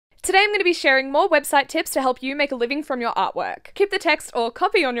Today I'm going to be sharing more website tips to help you make a living from your artwork. Keep the text or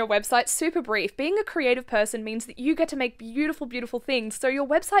copy on your website super brief. Being a creative person means that you get to make beautiful, beautiful things, so your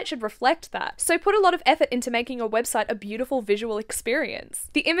website should reflect that. So put a lot of effort into making your website a beautiful visual experience.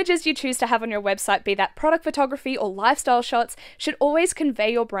 The images you choose to have on your website, be that product photography or lifestyle shots, should always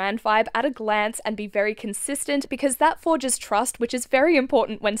convey your brand vibe at a glance and be very consistent, because that forges trust, which is very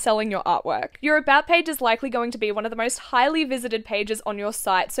important when selling your artwork. Your About page is likely going to be one of the most highly visited pages on your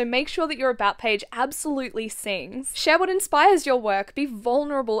site, so make sure that your About page absolutely sings. Share what inspires your work, be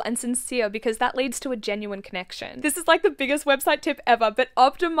vulnerable and sincere, because that leads to a genuine connection. This is like the biggest website tip ever, but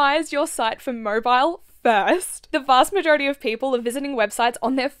optimize your site for mobile first. The vast majority of people are visiting websites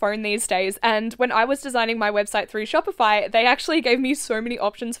on their phone these days, and when I was designing my website through Shopify, they actually gave me so many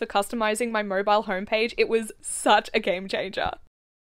options for customizing my mobile homepage. It was such a game changer.